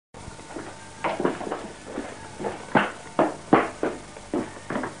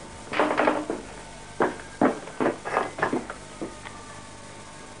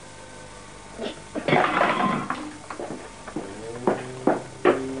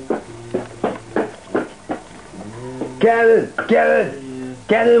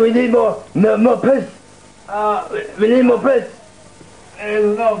Captain, we need more piss. We need more piss.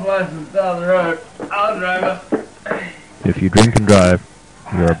 There's no places down the road. I'll drive us. If you drink and drive,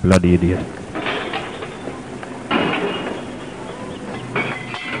 you're a bloody idiot.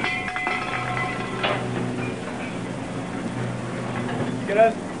 Get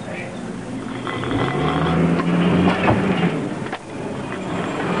us.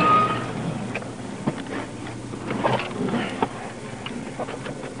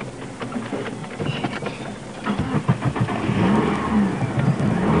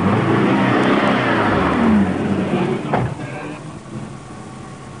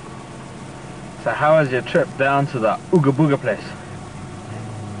 So how was your trip down to the Oogga Boogga place?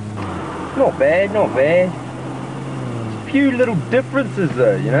 Not bad, not bad. A few little differences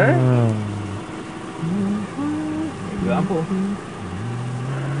though, you know? Example?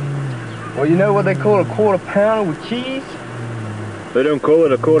 Well, you know what they call a quarter pounder with cheese? They don't call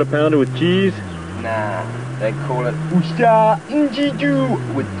it a quarter pounder with cheese? Nah, they call it Oogga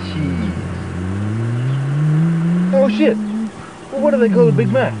Boogga with cheese. Oh shit! Well, what do they call a Big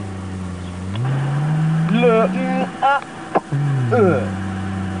Mac?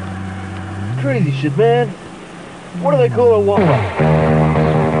 Crazy shit, man. What do they call a Whopper? I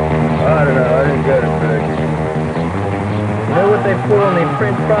don't know, I didn't go to Burger King. You know what they put on their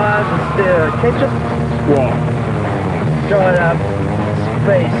french fries instead of ketchup? What? Dried up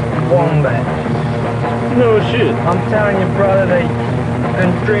space wombat. No shit. I'm telling you, brother, they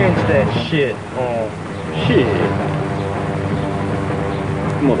drenched that shit. Shit.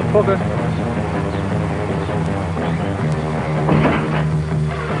 Motherfucker.